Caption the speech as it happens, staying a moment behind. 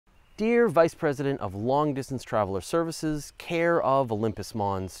Dear Vice President of Long Distance Traveler Services, care of Olympus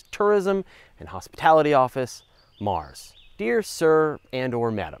Mons Tourism and Hospitality Office, Mars. Dear Sir and/or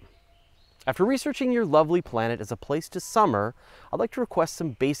Madam, after researching your lovely planet as a place to summer, I'd like to request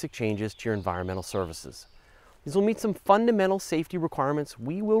some basic changes to your environmental services. These will meet some fundamental safety requirements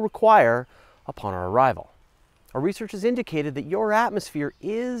we will require upon our arrival. Our research has indicated that your atmosphere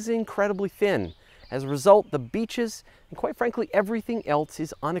is incredibly thin. As a result, the beaches and quite frankly everything else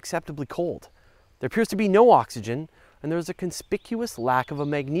is unacceptably cold. There appears to be no oxygen, and there is a conspicuous lack of a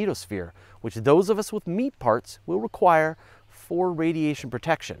magnetosphere, which those of us with meat parts will require for radiation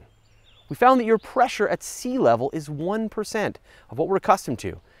protection. We found that your pressure at sea level is 1% of what we're accustomed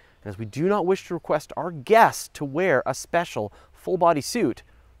to, and as we do not wish to request our guests to wear a special full-body suit,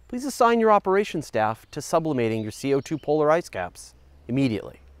 please assign your operations staff to sublimating your CO2 polar ice caps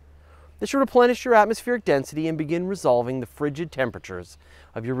immediately. This should replenish your atmospheric density and begin resolving the frigid temperatures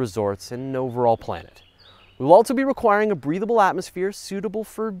of your resorts and overall planet. We will also be requiring a breathable atmosphere suitable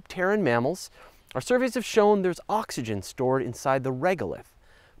for Terran mammals. Our surveys have shown there's oxygen stored inside the regolith.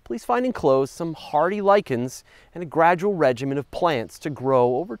 Please find enclosed some hardy lichens and a gradual regimen of plants to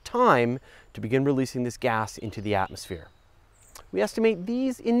grow over time to begin releasing this gas into the atmosphere. We estimate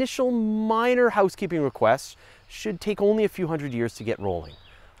these initial minor housekeeping requests should take only a few hundred years to get rolling.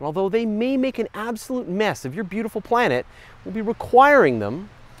 And although they may make an absolute mess of your beautiful planet, we'll be requiring them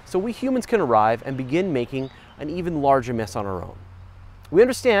so we humans can arrive and begin making an even larger mess on our own. We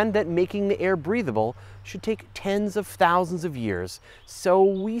understand that making the air breathable should take tens of thousands of years, so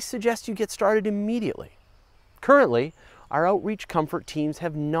we suggest you get started immediately. Currently, our outreach comfort teams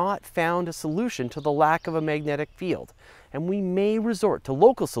have not found a solution to the lack of a magnetic field, and we may resort to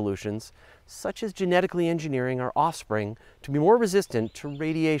local solutions such as genetically engineering our offspring to be more resistant to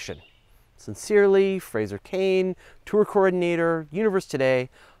radiation. Sincerely, Fraser Cain, Tour Coordinator, Universe Today,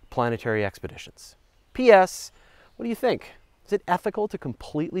 Planetary Expeditions. P.S. What do you think? Is it ethical to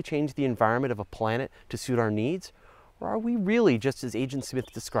completely change the environment of a planet to suit our needs? Or are we really, just as Agent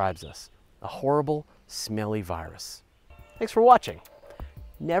Smith describes us, a horrible, smelly virus? Thanks for watching.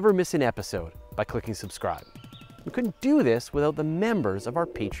 Never miss an episode by clicking subscribe. We couldn't do this without the members of our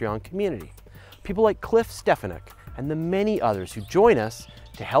Patreon community. People like Cliff Stefanik and the many others who join us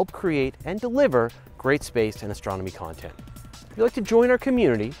to help create and deliver great space and astronomy content. If you'd like to join our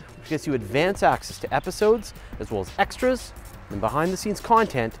community, which gets you advanced access to episodes, as well as extras and behind the scenes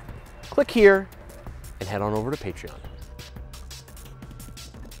content, click here and head on over to Patreon.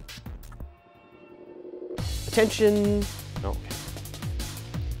 Attention,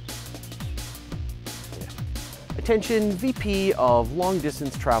 Attention VP of Long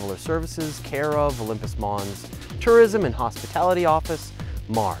Distance Traveler Services, care of Olympus Mons Tourism and Hospitality Office,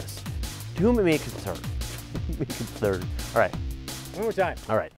 Mars. To whom it may concern. All right. One more time. All right.